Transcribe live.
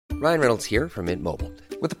Ryan Reynolds here from Mint Mobile.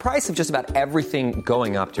 With the price of just about everything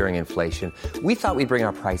going up during inflation, we thought we'd bring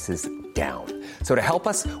our prices down. So to help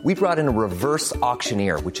us, we brought in a reverse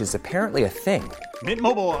auctioneer, which is apparently a thing. Mint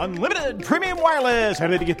Mobile Unlimited Premium Wireless. How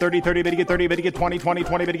to get 30, 30, bit to get 30, bit to get 20, 20,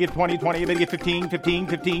 20, bit to get 20, 20, bit to get 15, 15,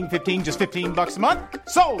 15, 15, just $15 a month?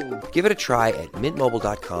 Sold! Give it a try at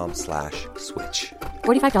mintmobile.com/switch.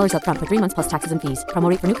 $45 up front for 3 months plus taxes and fees. Promo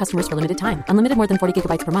rate for new customers for limited time. Unlimited more than 40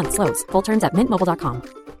 gigabytes per month. Slows full terms at mintmobile.com.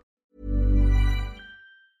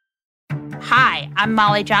 Hi, I'm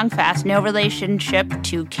Molly Jong-Fast, no relationship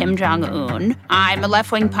to Kim Jong-un. I'm a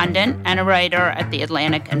left-wing pundit and a writer at The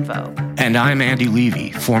Atlantic and Vogue. And I'm Andy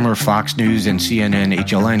Levy, former Fox News and CNN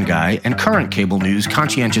HLN guy and current cable news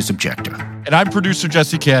conscientious objector. And I'm producer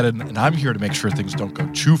Jesse Cadden, and I'm here to make sure things don't go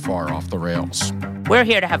too far off the rails. We're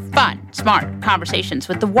here to have fun, smart conversations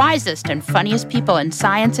with the wisest and funniest people in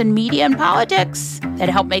science and media and politics that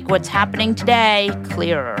help make what's happening today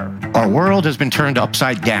clearer. Our world has been turned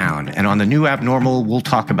upside down, and on the new Abnormal, we'll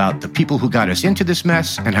talk about the people who got us into this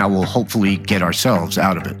mess and how we'll hopefully get ourselves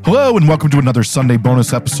out of it. Hello, and welcome to another Sunday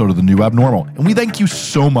bonus episode of the new Abnormal, and we thank you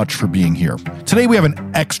so much for being here. Today we have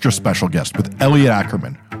an extra special guest with Elliot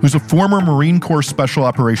Ackerman, who's a former Marine Corps Special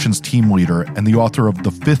Operations team leader and the author of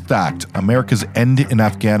The Fifth Act, America's End in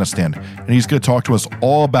Afghanistan, and he's going to talk to us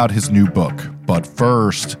all about his new book. But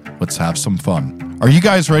first, let's have some fun. Are you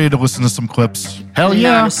guys ready to listen to some clips? Hell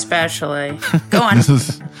yeah. Not especially. Go on.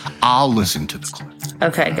 I'll listen to the clips.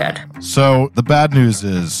 Okay, good. So the bad news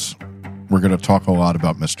is we're going to talk a lot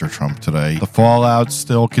about Mr. Trump today. The fallout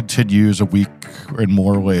still continues a week and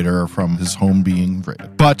more later from his home being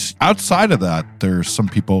raided. But outside of that, there's some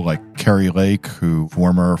people like Carrie Lake, who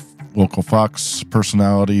former local Fox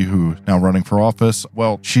personality who now running for office.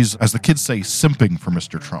 Well, she's, as the kids say, simping for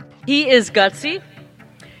Mr. Trump. He is gutsy.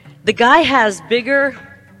 The guy has bigger...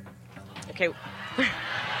 Okay.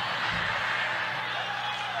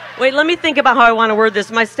 Wait, let me think about how I want to word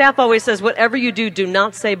this. My staff always says, whatever you do, do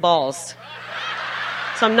not say balls.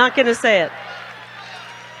 So I'm not going to say it.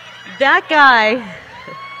 That guy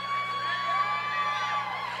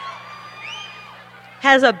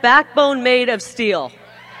has a backbone made of steel.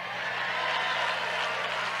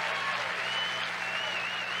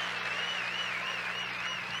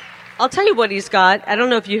 I'll tell you what he's got. I don't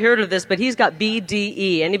know if you heard of this, but he's got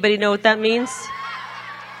BDE. Anybody know what that means?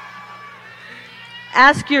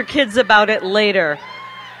 Ask your kids about it later.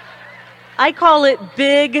 I call it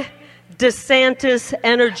Big DeSantis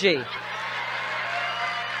energy.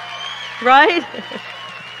 Right?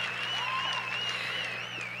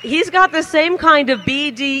 He's got the same kind of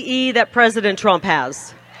BDE that President Trump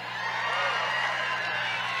has.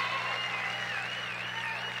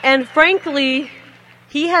 And frankly,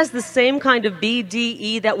 he has the same kind of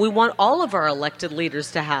BDE that we want all of our elected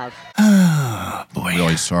leaders to have. Oh, boy.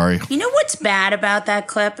 Really sorry. You know what's bad about that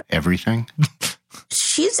clip? Everything?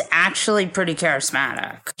 She's actually pretty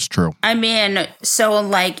charismatic. It's true. I mean, so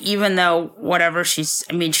like, even though whatever she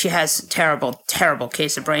has a terrible, terrible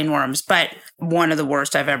case of brainworms, but one of the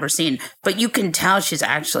worst I've ever seen. But you can tell she's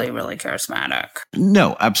actually really charismatic.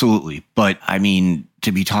 No, absolutely. But I mean,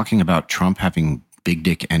 to be talking about Trump having big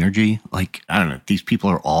dick energy, like, I don't know, these people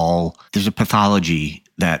are all, there's a pathology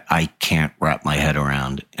that I can't wrap my head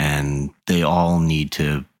around, and they all need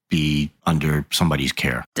to be under somebody's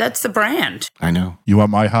care. That's the brand. I know. You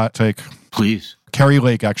want my hot take? Please. Carrie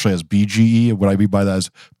Lake actually has BGE. What I mean by that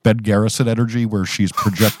is Ben Garrison energy, where she's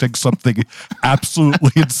projecting something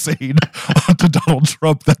absolutely insane onto Donald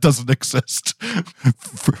Trump that doesn't exist.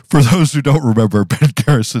 For those who don't remember, Ben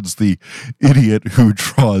Garrison's the idiot who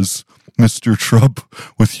draws Mr. Trump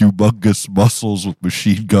with humongous muscles with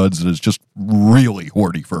machine guns and is just really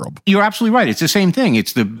horny for him. You're absolutely right. It's the same thing.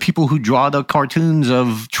 It's the people who draw the cartoons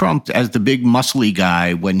of Trump as the big muscly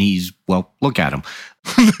guy when he's, well, look at him.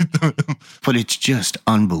 But it's just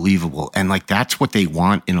unbelievable. And like, that's what they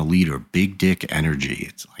want in a leader, big dick energy.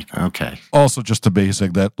 It's like, okay. Also just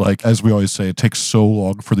amazing that, like, as we always say, it takes so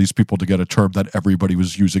long for these people to get a term that everybody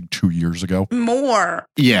was using 2 years ago. More.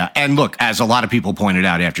 Yeah. And look, as a lot of people pointed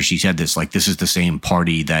out after she said this, like, this is the same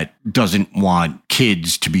party that doesn't want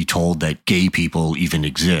kids to be told that gay people even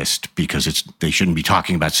exist because they shouldn't be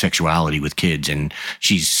talking about sexuality with kids. And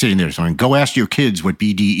she's sitting there saying, go ask your kids what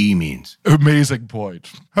BDE means. Amazing point.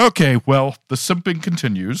 Okay, well, the simping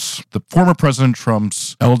continues. The former President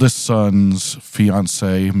Trump's eldest son's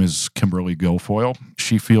fiancée, Ms. Kimberly Guilfoyle,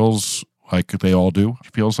 she feels like they all do.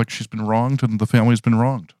 She feels like she's been wronged and the family's been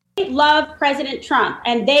wronged. They love President Trump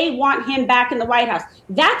and they want him back in the White House.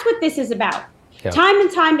 That's what this is about. Yeah. Time and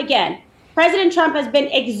time again. President Trump has been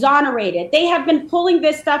exonerated. They have been pulling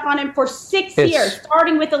this stuff on him for 6 years,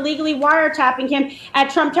 starting with illegally wiretapping him at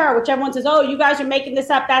Trump Tower, which everyone says, oh, you guys are making this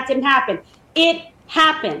up. That didn't happen. It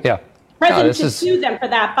happened. Yeah. President should sue them for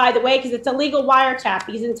that, by the way, because it's illegal wiretap.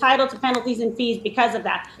 He's entitled to penalties and fees because of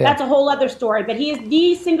that. Yeah. That's a whole other story. But he is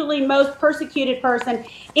the singly most persecuted person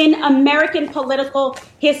in American political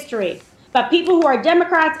history. But people who are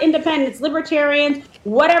Democrats, independents, libertarians,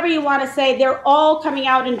 whatever you want to say, they're all coming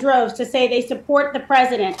out in droves to say they support the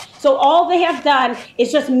president. So all they have done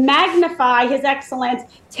is just magnify his excellence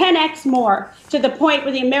 10x more, to the point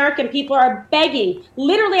where the American people are begging.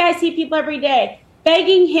 Literally, I see people every day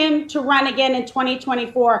begging him to run again in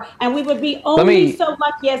 2024. And we would be so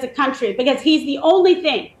lucky as a country, because he's the only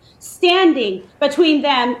thing standing between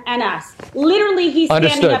them and us. Literally, he's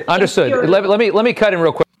standing up. Understood. Let me cut in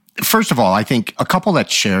real quick. First of all, I think a couple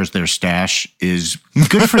that shares their stash is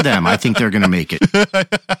good for them. I think they're going to make it.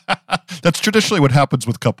 That's traditionally what happens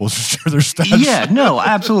with couples who share their stash. Yeah, no,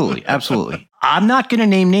 absolutely. Absolutely. I'm not going to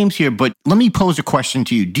name names here, but let me pose a question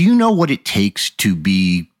to you. Do you know what it takes to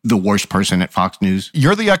be the worst person at Fox News?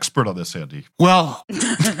 You're the expert on this, Andy. Well, you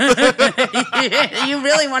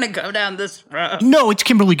really want to go down this road? No, it's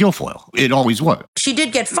Kimberly Guilfoyle. It always was. She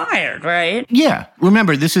did get fired, right? Yeah.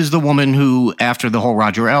 Remember, this is the woman who, after the whole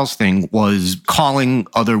Roger Ailes thing, was calling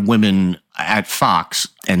other women at Fox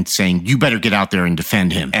and saying, you better get out there and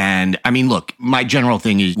defend him. And I mean, look, my general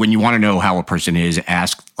thing is, when you want to know how a person is,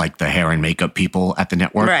 ask like the hair and makeup people at the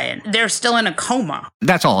network. Right. They're still in a coma.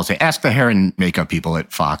 That's all I'll say. Ask the hair and makeup people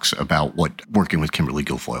at Fox about what working with Kimberly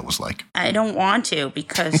Guilfoyle was like. I don't want to,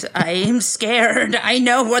 because I am scared. I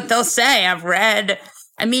know what they'll say. I've read.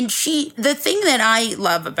 I mean, the thing that I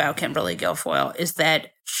love about Kimberly Guilfoyle is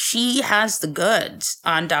that she has the goods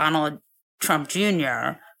on Donald Trump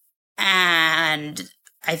Jr., and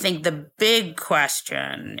I think the big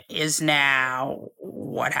question is now,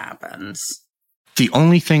 what happens? The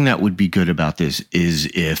only thing that would be good about this is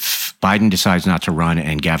if Biden decides not to run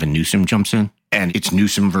and Gavin Newsom jumps in, and it's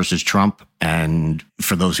Newsom versus Trump. And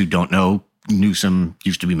for those who don't know, Newsom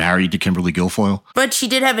used to be married to Kimberly Guilfoyle. But she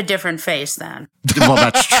did have a different face then. Well,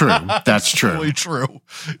 that's true. That's true. Really true.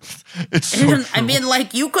 It's so true. I mean,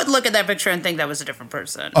 like, you could look at that picture and think that was a different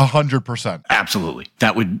person. 100%. Absolutely.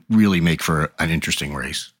 That would really make for an interesting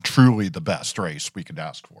race. Truly the best race we could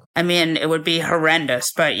ask for. I mean, it would be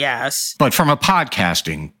horrendous, but yes. But from a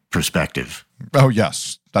podcasting perspective. Oh,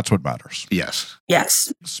 yes. That's what matters. Yes.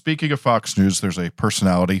 Yes. Speaking of Fox News, there's a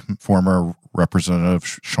personality, former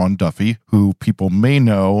Representative Sean Duffy, who people may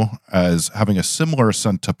know as having a similar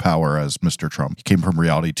ascent to power as Mr. Trump. He came from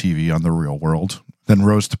reality TV on The Real World, then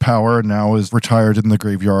rose to power, and now is retired in the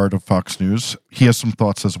graveyard of Fox News. He has some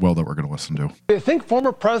thoughts as well that we're going to listen to. Do you think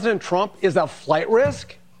former President Trump is a flight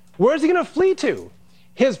risk? Where is he going to flee to?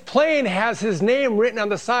 His plane has his name written on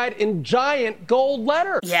the side in giant gold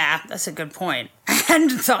letters. Yeah, that's a good point. I hadn't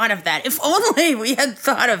thought of that. If only we had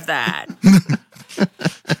thought of that.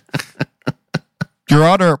 Your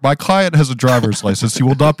Honor, my client has a driver's license. He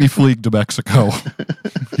will not be fleeing to Mexico.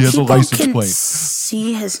 He has a license plate. People can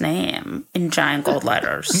see his name in giant gold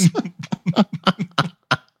letters.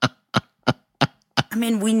 I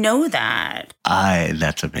mean, we know that.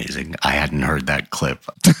 That's amazing. I hadn't heard that clip.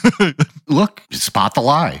 Look, spot the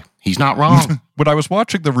lie. He's not wrong. When I was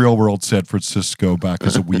watching The Real World San Francisco back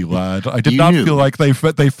as a wee lad, I did not feel like they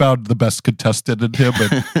found the best contestant in him.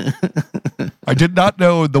 And I did not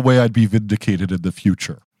know the way I'd be vindicated in the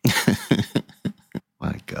future.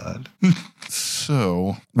 My God.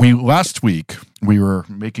 So, last week, we were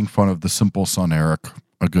making fun of the simple son, Eric,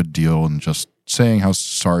 a good deal, and just saying how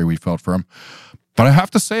sorry we felt for him. But I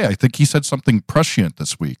have to say, I think he said something prescient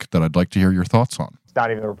this week that I'd like to hear your thoughts on. It's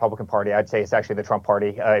not even the Republican Party. I'd say it's actually the Trump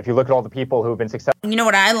Party. If you look at all the people who have been successful. You know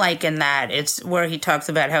what I like in that? It's where he talks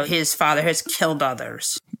about how his father has killed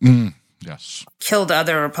others. Yes. Killed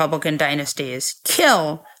other Republican dynasties.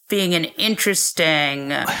 Kill being an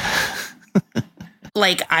interesting...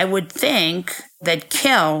 Like, I would think that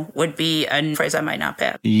kill would be a phrase I might not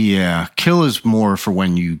pick. Yeah, kill is more for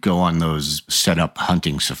when you go on those set-up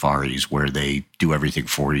hunting safaris where they do everything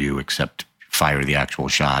for you except fire the actual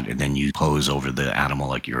shot, and then you pose over the animal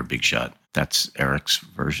like you're a big shot. That's Eric's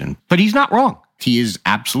version. But he's not wrong. He is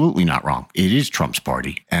absolutely not wrong. It is Trump's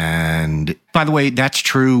party. And by the way, that's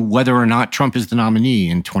true whether or not Trump is the nominee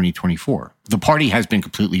in 2024. The party has been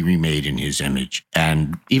completely remade in his image.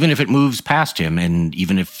 And even if it moves past him, and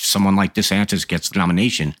even if someone like DeSantis gets the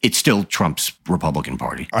nomination, it's still Trump's Republican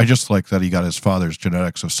Party. I just like that he got his father's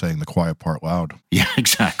genetics of saying the quiet part loud. Yeah,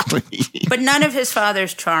 exactly. But none of his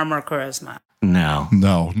father's charm or charisma. No.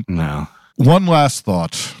 No. No. One last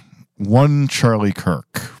thought. One Charlie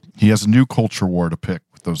Kirk. He has a new culture war to pick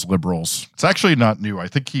with those liberals. It's actually not new. I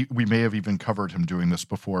think we may have even covered him doing this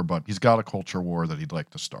before, but he's got a culture war that he'd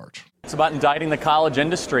like to start. It's about indicting the college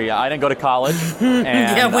industry. I didn't go to college, and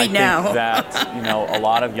yeah, we think know that a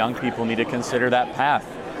lot of young people need to consider that path.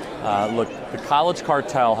 Look, the college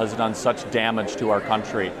cartel has done such damage to our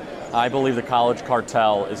country. I believe the college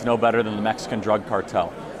cartel is no better than the Mexican drug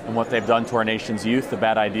cartel. And what they've done to our nation's youth, the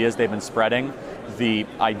bad ideas they've been spreading, the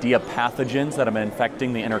idea pathogens that have been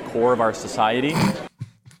infecting the inner core of our society.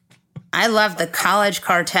 I love the college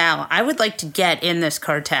cartel. I would like to get in this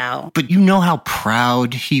cartel. But you know how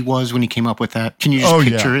proud he was when he came up with that? Can you just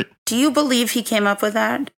picture it? Do you believe he came up with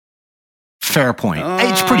that? Fair point.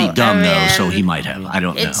 It's pretty dumb, though, so he might have. I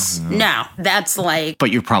don't know. No, that's like... But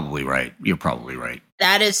you're probably right. You're probably right.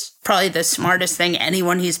 That is probably the smartest thing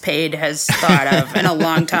anyone he's paid has thought of in a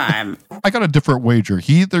long time. I got a different wager.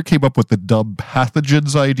 He either came up with the dumb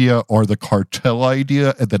pathogens idea or the cartel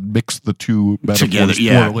idea and then mixed the two metaphors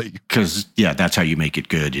poorly. Because, that's how you make it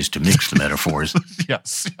good, is to mix the metaphors.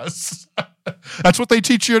 Yes. That's what they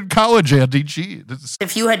teach you in college, Andy. Gee.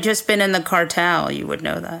 If you had just been in the cartel, you would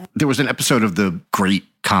know that. There was an episode of the great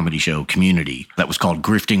comedy show Community that was called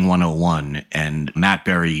Grifting 101, and Matt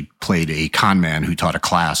Berry played a con man who taught a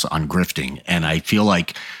class on grifting. And I feel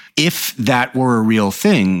like if that were a real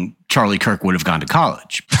thing, Charlie Kirk would have gone to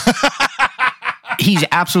college. He's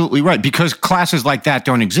absolutely right, because classes like that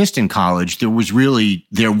don't exist in college. There was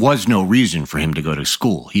no reason for him to go to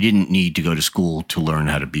school. He didn't need to go to school to learn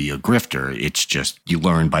how to be a grifter. It's just you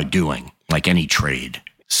learn by doing, like any trade.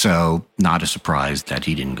 So not a surprise that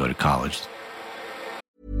he didn't go to college.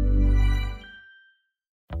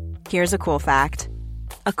 Here's a cool fact.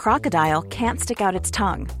 A crocodile can't stick out its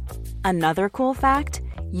tongue. Another cool fact,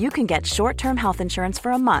 you can get short-term health insurance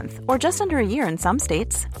for a month or just under a year in some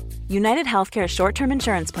states. United Healthcare short-term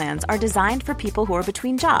insurance plans are designed for people who are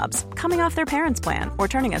between jobs, coming off their parents' plan, or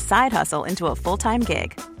turning a side hustle into a full-time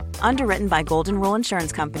gig. Underwritten by Golden Rule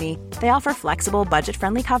Insurance Company, they offer flexible,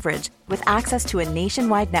 budget-friendly coverage with access to a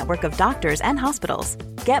nationwide network of doctors and hospitals.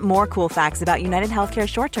 Get more cool facts about United Healthcare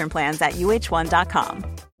short-term plans at uh1.com.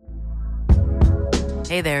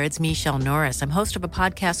 Hey there, it's Michelle Norris. I'm host of a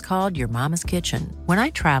podcast called Your Mama's Kitchen. When I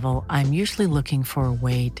travel, I'm usually looking for a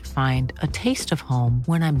way to find a taste of home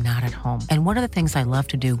when I'm not at home. And one of the things I love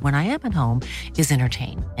to do when I am at home is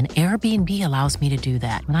entertain. And Airbnb allows me to do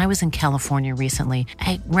that. When I was in California recently,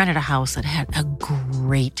 I rented a house that had a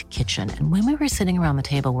great kitchen. And when we were sitting around the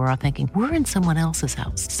table, we're all thinking, we're in someone else's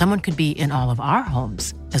house. Someone could be in all of our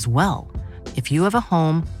homes as well. If you have a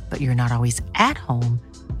home, but you're not always at home,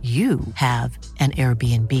 you have an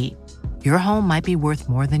Airbnb. Your home might be worth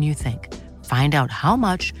more than you think. Find out how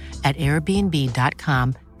much at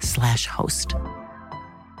airbnb.com/host.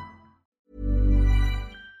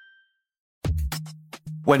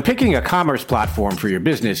 When picking a commerce platform for your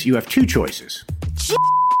business, you have two choices.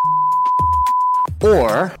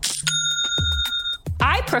 Or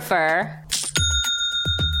I prefer.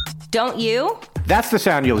 Don't you? That's the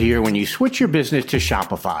sound you'll hear when you switch your business to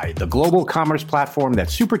Shopify, the global commerce platform that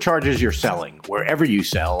supercharges your selling wherever you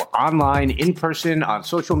sell, online, in person, on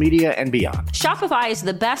social media, and beyond. Shopify is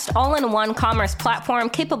the best all-in-one commerce platform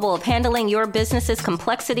capable of handling your business's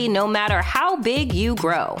complexity no matter how big you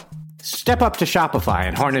grow. Step up to Shopify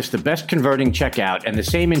and harness the best converting checkout and the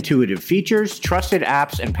same intuitive features, trusted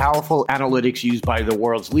apps, and powerful analytics used by the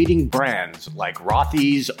world's leading brands like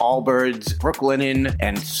Rothy's, Allbirds, Brooklinen,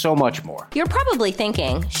 and so much more. You're probably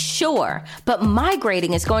thinking, sure, but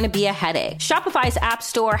migrating is going to be a headache. Shopify's App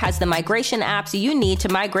Store has the migration apps you need to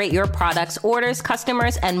migrate your products, orders,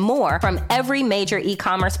 customers, and more from every major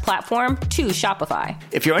e-commerce platform to Shopify.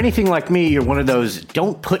 If you're anything like me, you're one of those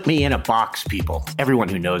don't put me in a box people. Everyone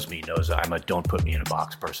who knows me knows I'm a don't put me in a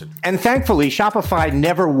box person. And thankfully, Shopify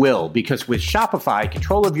never will, because with Shopify,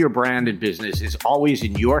 control of your brand and business is always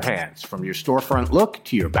in your hands, from your storefront look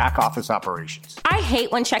to your back office operations. I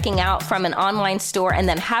hate when checking out from an online store and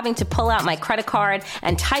then having to pull out my credit card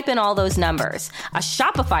and type in all those numbers. A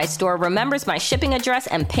Shopify store remembers my shipping address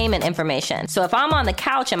and payment information. So if I'm on the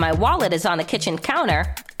couch and my wallet is on the kitchen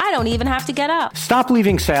counter, I don't even have to get up. Stop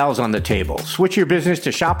leaving sales on the table. Switch your business to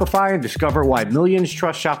Shopify and discover why millions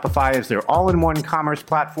trust Shopify as their all-in-one commerce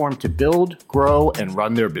platform to build, grow, and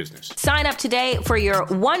run their business. Sign up today for your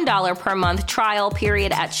 $1 per month trial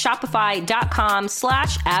period at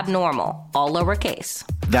shopify.com/abnormal, all lowercase.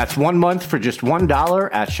 That's 1 month for just $1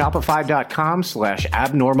 at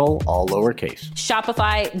shopify.com/abnormal, all lowercase.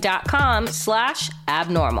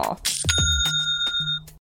 Shopify.com/abnormal.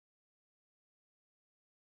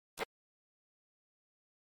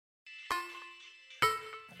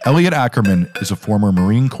 Elliot Ackerman is a former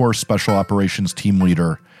Marine Corps Special Operations team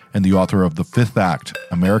leader and the author of The Fifth Act,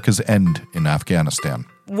 America's End in Afghanistan.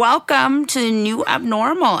 Welcome to New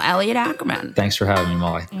Abnormal, Elliot Ackerman. Thanks for having me,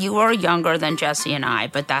 Molly. You are younger than Jesse and I,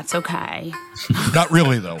 but that's okay. Not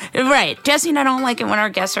really, though. Right. Jesse and I don't like it when our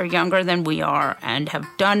guests are younger than we are and have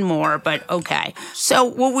done more, but okay. So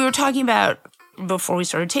what we were talking about before we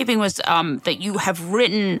started taping was that you have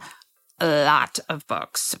written a lot of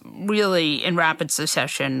books, really in rapid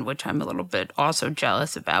succession, which I'm a little bit also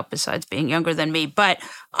jealous about besides being younger than me. But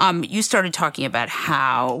you started talking about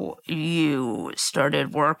how you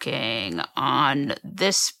started working on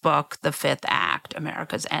this book, The Fifth Act,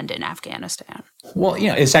 America's End in Afghanistan. Well,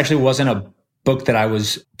 it actually wasn't a book that I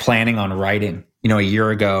was planning on writing. A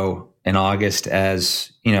year ago in August,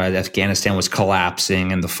 as Afghanistan was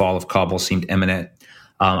collapsing and the fall of Kabul seemed imminent,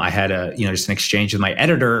 I had just an exchange with my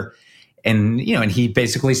editor. And he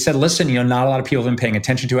basically said, listen, not a lot of people have been paying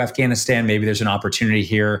attention to Afghanistan. Maybe there's an opportunity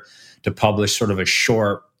here to publish sort of a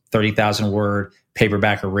short 30,000 word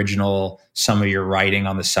paperback original, some of your writing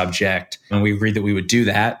on the subject. And we agreed that we would do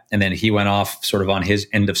that. And then he went off sort of on his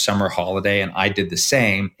end of summer holiday, and I did the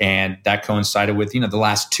same. And that coincided with, the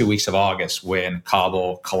last 2 weeks of August when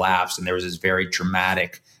Kabul collapsed and there was this very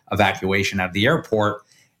dramatic evacuation out of the airport.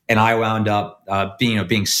 And I wound up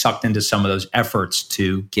being sucked into some of those efforts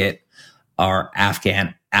to get our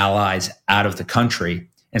Afghan allies out of the country.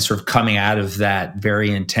 And sort of coming out of that very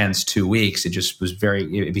intense 2 weeks,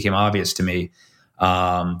 it became obvious to me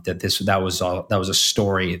that was a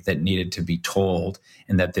story that needed to be told,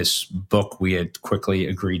 and that this book we had quickly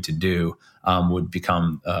agreed to do would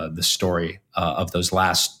become the story of those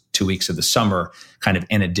last 2 weeks of the summer, kind of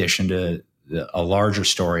in addition to a larger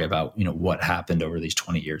story about, what happened over these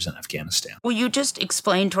 20 years in Afghanistan. Will you just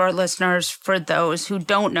explain to our listeners, for those who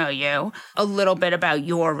don't know you, a little bit about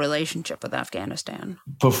your relationship with Afghanistan?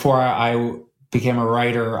 Before I became a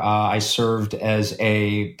writer, I served as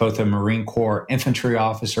both a Marine Corps infantry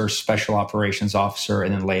officer, special operations officer,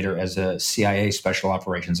 and then later as a CIA special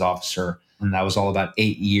operations officer. And that was all about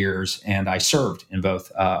 8 years. And I served in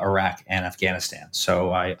both Iraq and Afghanistan.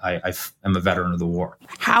 So I am a veteran of the war.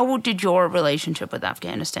 How did your relationship with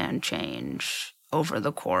Afghanistan change over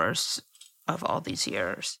the course of all these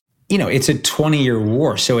years? It's a 20-year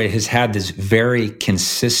war. So it has had this very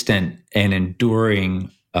consistent and enduring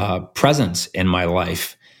presence in my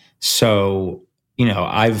life. So,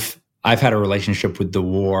 I've had a relationship with the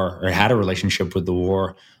war, or had a relationship with the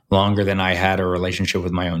war longer than I had a relationship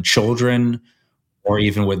with my own children or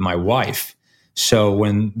even with my wife. So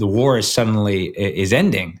when the war is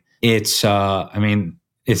ending, it's a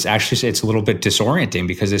little bit disorienting,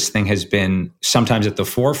 because this thing has been sometimes at the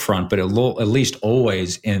forefront, but at least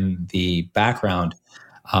always in the background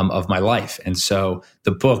of my life. And so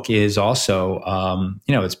the book is also,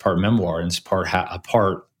 it's part memoir, and it's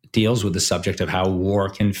part deals with the subject of how war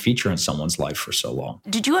can feature in someone's life for so long.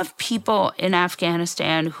 Did you have people in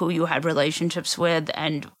Afghanistan who you had relationships with?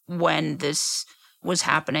 And when this was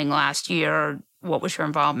happening last year, what was your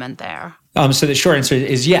involvement there? So the short answer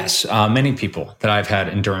is yes. Many people that I've had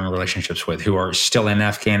enduring relationships with who are still in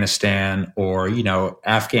Afghanistan, or,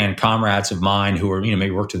 Afghan comrades of mine who are, maybe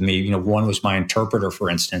worked with me. One was my interpreter, for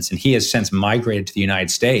instance, and he has since migrated to the United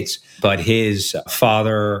States, but his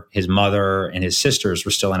father, his mother, and his sisters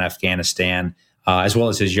were still in Afghanistan, as well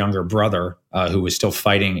as his younger brother, who was still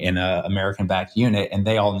fighting in an American-backed unit, and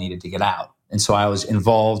they all needed to get out. And so I was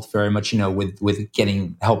involved very much,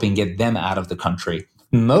 with helping get them out of the country.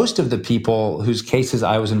 Most of the people whose cases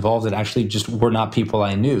I was involved in actually just were not people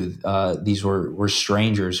I knew. These were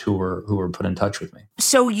strangers who were put in touch with me.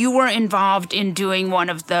 So you were involved in doing one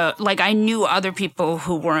of the, I knew other people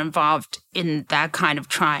who were involved in that kind of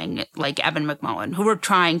trying, like Evan McMullen, who were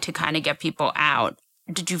trying to kind of get people out.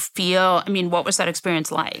 Did you feel, what was that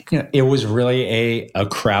experience like? It was really a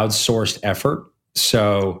crowdsourced effort.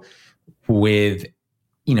 So with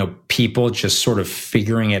people just sort of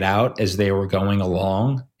figuring it out as they were going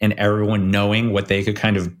along, and everyone knowing what they could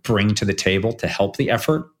kind of bring to the table to help the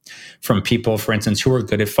effort, from people, for instance, who were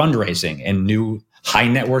good at fundraising and knew high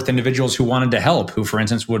net worth individuals who wanted to help, who, for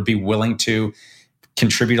instance, would be willing to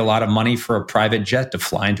contribute a lot of money for a private jet to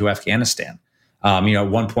fly into Afghanistan. At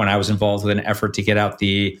one point I was involved with an effort to get out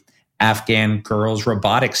the Afghan girls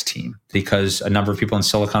robotics team, because a number of people in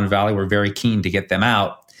Silicon Valley were very keen to get them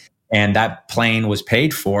out. And that plane was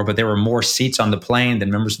paid for, but there were more seats on the plane than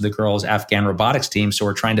members of the girls' Afghan robotics team. So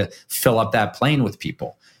we're trying to fill up that plane with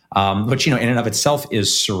people, which, in and of itself is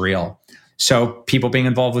surreal. So people being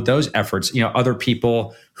involved with those efforts, other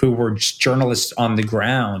people who were journalists on the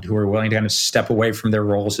ground, who were willing to kind of step away from their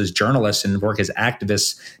roles as journalists and work as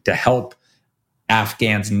activists to help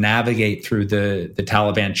Afghans navigate through the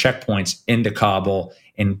Taliban checkpoints into Kabul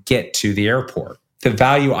and get to the airport. The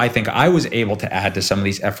value I think I was able to add to some of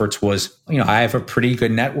these efforts was, I have a pretty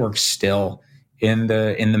good network still in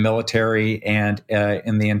the military and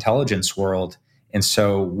in the intelligence world. And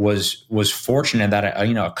so was fortunate that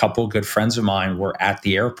a couple of good friends of mine were at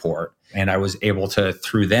the airport, and I was able to,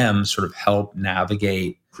 through them, sort of help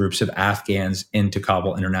navigate groups of Afghans into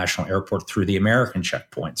Kabul International Airport through the American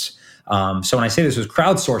checkpoints. So when I say this was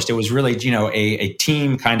crowdsourced, it was really, a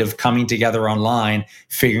team kind of coming together online,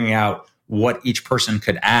 figuring out what each person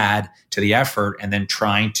could add to the effort, and then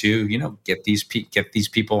trying to, get these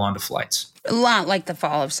people onto flights. A lot like the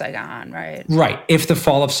fall of Saigon, right? Right. If the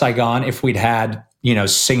fall of Saigon, if we'd had,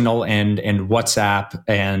 Signal and WhatsApp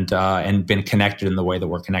and been connected in the way that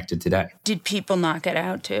we're connected today. Did people not get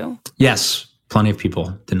out too? Yes. Plenty of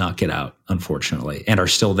people did not get out, unfortunately, and are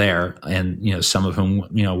still there. And, some of whom,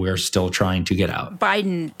 we're still trying to get out.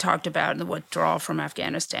 Biden talked about the withdrawal from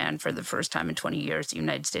Afghanistan for the first time in 20 years. The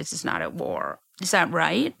United States is not at war. Is that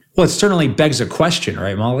right? Well, it certainly begs a question,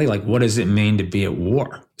 right, Molly? Like, what does it mean to be at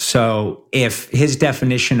war? So if his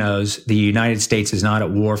definition is the United States is not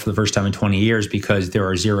at war for the first time in 20 years because there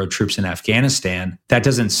are 0 troops in Afghanistan, that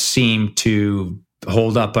doesn't seem to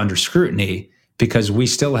hold up under scrutiny, because we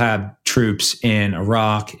still have troops in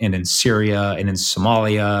Iraq and in Syria and in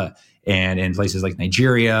Somalia and in places like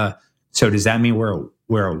Nigeria. So does that mean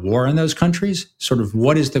we're at war in those countries? Sort of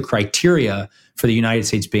what is the criteria for the United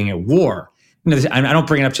States being at war? I don't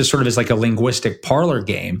bring it up just sort of as like a linguistic parlor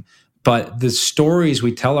game, but the stories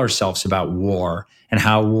we tell ourselves about war and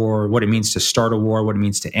how war, what it means to start a war, what it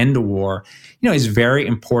means to end a war, is very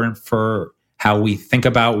important for how we think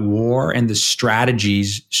about war and the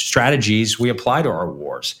strategies we apply to our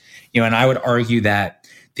wars. And I would argue that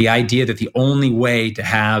the idea that the only way to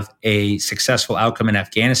have a successful outcome in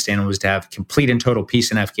Afghanistan was to have complete and total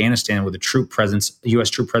peace in Afghanistan with a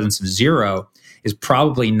U.S. troop presence of 0 is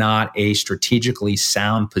probably not a strategically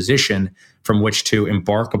sound position from which to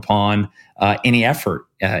embark upon any effort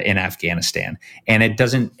in Afghanistan. And it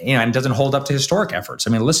doesn't hold up to historic efforts. I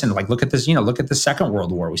mean, listen, look at this, look at the Second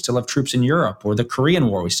World War. We still have troops in Europe, or the Korean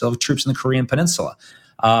War. We still have troops in the Korean Peninsula.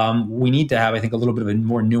 We need to have, I think, a little bit of a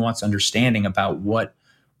more nuanced understanding about what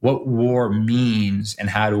war means and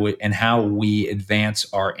how we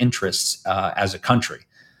advance our interests as a country.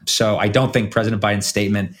 So I don't think President Biden's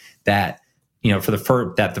statement that for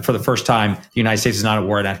the first time the United States is not at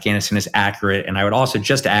war in Afghanistan is accurate. And I would also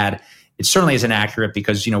just add, it certainly isn't accurate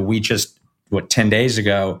because we just 10 days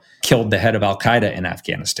ago killed the head of Al Qaeda in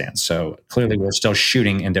Afghanistan. So clearly we're still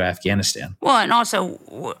shooting into Afghanistan. Well, and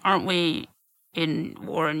also, aren't we in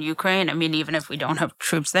war in Ukraine? I mean, even if we don't have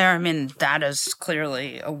troops there, I mean, that is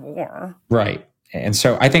clearly a war. Right. And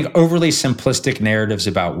so I think overly simplistic narratives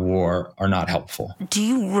about war are not helpful. Do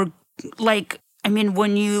you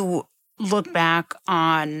when you look back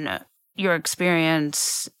on your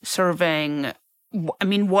experience serving, I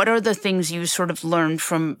mean, what are the things you sort of learned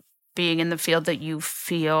from being in the field that you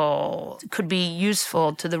feel could be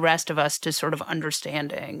useful to the rest of us to sort of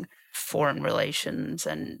understanding foreign relations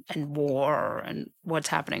and war and what's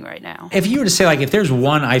happening right now? If you were to say, if there's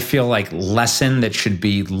one, I feel lesson that should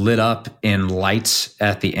be lit up in lights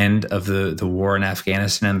at the end of the war in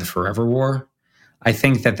Afghanistan, the forever war, I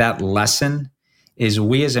think that lesson is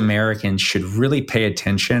we as Americans should really pay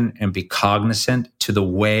attention and be cognizant to the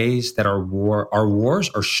ways that our wars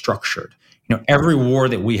are structured. Every war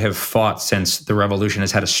that we have fought since the revolution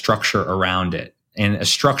has had a structure around it. And a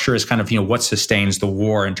structure is kind of, what sustains the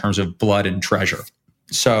war in terms of blood and treasure.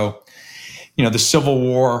 So, the Civil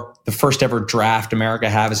War, the first ever draft America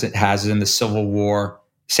has in the Civil War.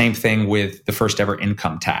 Same thing with the first ever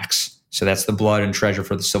income tax. So that's the blood and treasure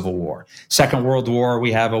for the Civil War. Second World War,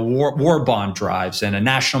 we have a war bond drives and a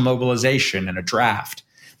national mobilization and a draft.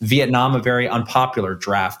 Vietnam, a very unpopular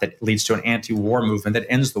draft that leads to an anti-war movement that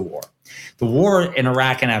ends the war. The war in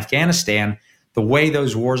Iraq and Afghanistan, the way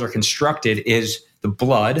those wars are constructed is the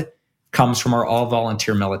blood comes from our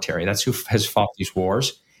all-volunteer military. That's who has fought these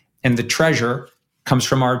wars. And the treasure comes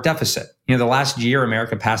from our deficit. The last year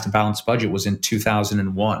America passed a balanced budget was in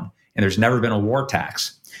 2001, and there's never been a war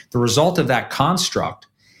tax. The result of that construct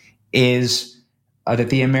is that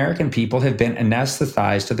the American people have been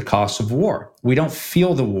anesthetized to the cost of war. We don't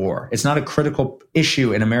feel the war. It's not a critical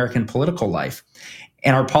issue in American political life.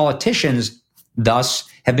 And our politicians, thus,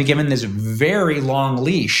 have been given this very long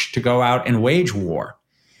leash to go out and wage war.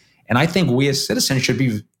 And I think we as citizens should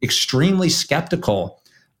be extremely skeptical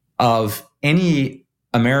of any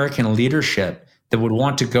American leadership that would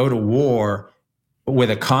want to go to war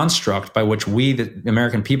with a construct by which we, the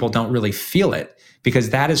American people, don't really feel it,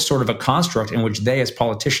 because that is sort of a construct in which they, as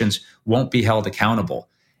politicians, won't be held accountable.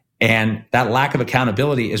 And that lack of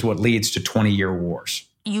accountability is what leads to 20-year wars.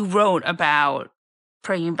 You wrote about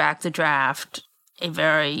bringing back the draft, a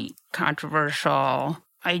very controversial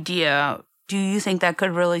idea. Do you think that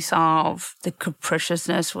could really solve the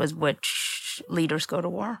capriciousness with which leaders go to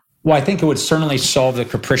war? Well, I think it would certainly solve the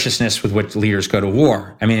capriciousness with which leaders go to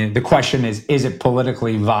war. I mean, the question is it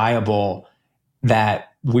politically viable that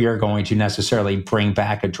we are going to necessarily bring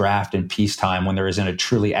back a draft in peacetime when there isn't a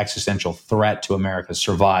truly existential threat to America's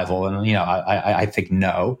survival? And, I think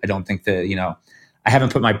no. I don't think that, I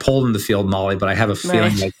haven't put my poll in the field, Molly, but I have a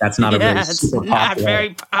feeling like that's not a very super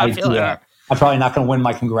popular idea. I'm probably not going to win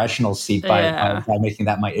my congressional seat by making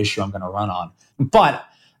that my issue I'm going to run on. But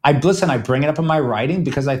I bring it up in my writing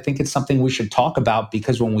because I think it's something we should talk about,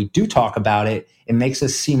 because when we do talk about it, it makes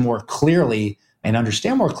us see more clearly and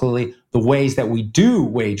understand more clearly the ways that we do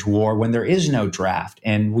wage war when there is no draft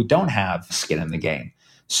and we don't have skin in the game.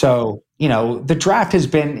 So, the draft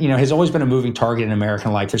has always been a moving target in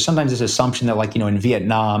American life. There's sometimes this assumption that in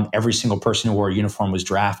Vietnam, every single person who wore a uniform was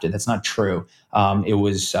drafted. That's not true. It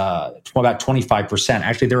was about 25%.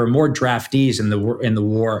 Actually, there were more draftees in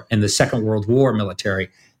the Second World War military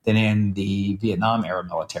than in the Vietnam era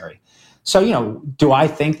military. So, do I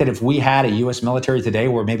think that if we had a U.S. military today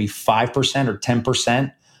where maybe 5% or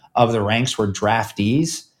 10% of the ranks were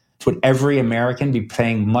draftees, would every American be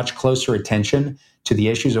paying much closer attention to the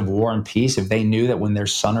issues of war and peace if they knew that when their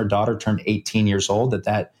son or daughter turned 18 years old,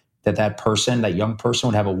 that young person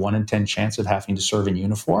would have a 1 in 10 chance of having to serve in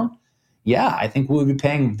uniform? Yeah, I think we would be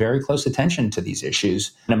paying very close attention to these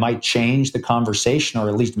issues. And it might change the conversation, or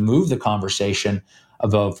at least move the conversation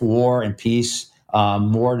of war and peace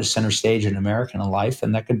more to center stage in American life.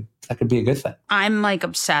 And that could be a good thing. I'm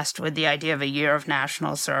obsessed with the idea of a year of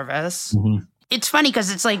national service. Mm-hmm. It's funny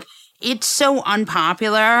because it's so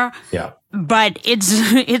unpopular. Yeah. But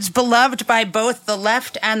it's beloved by both the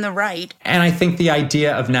left and the right. And I think the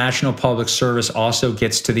idea of national public service also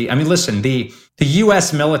gets to the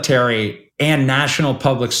U.S. military and national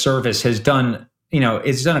public service has done,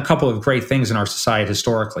 it's done a couple of great things in our society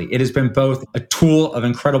historically. It has been both a tool of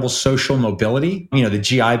incredible social mobility, the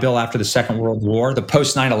GI Bill after the Second World War, the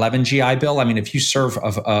post 9/11 GI Bill. I mean, if you serve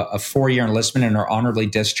a 4-year enlistment and are honorably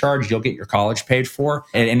discharged, you'll get your college paid for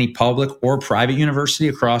at any public or private university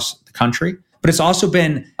across the country. But it's also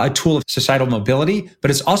been a tool of societal mobility,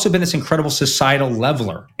 but it's also been this incredible societal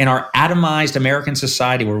leveler in our atomized American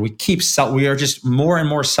society where we are just more and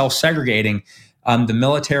more self-segregating. The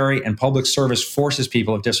military and public service forces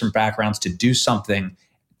people of different backgrounds to do something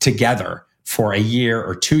together for a year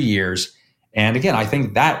or 2 years. And again, I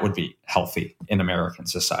think that would be healthy in American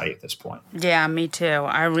society at this point. Yeah, me too.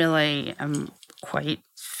 I really am quite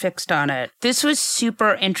fixed on it. This was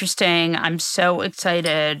super interesting. I'm so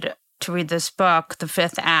excited to read this book, The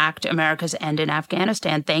Fifth Act, America's End in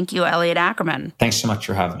Afghanistan. Thank you, Elliot Ackerman. Thanks so much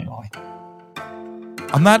for having me, Molly.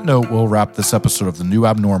 On that note, we'll wrap this episode of The New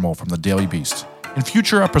Abnormal from The Daily Beast. In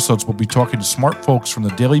future episodes, we'll be talking to smart folks from The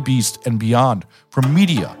Daily Beast and beyond, from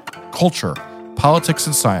media, culture, politics,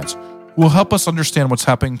 and science, who will help us understand what's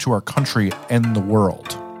happening to our country and the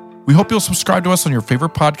world. We hope you'll subscribe to us on your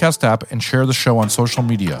favorite podcast app and share the show on social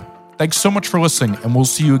media. Thanks so much for listening, and we'll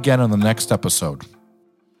see you again on the next episode.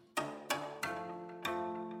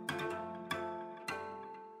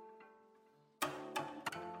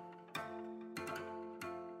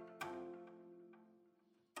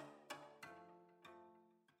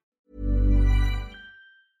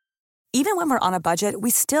 Even when we're on a budget,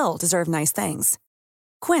 we still deserve nice things.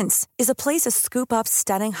 Quince is a place to scoop up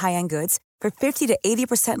stunning high-end goods for 50 to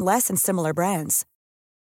 80% less than similar brands.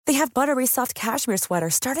 They have buttery soft cashmere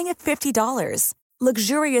sweaters starting at $50,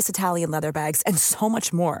 luxurious Italian leather bags, and so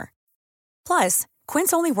much more. Plus,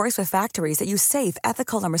 Quince only works with factories that use safe,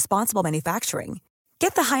 ethical, and responsible manufacturing.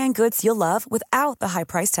 Get the high-end goods you'll love without the high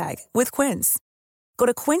price tag with Quince. Go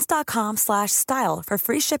to quince.com/style for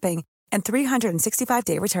free shipping and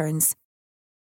 365-day returns.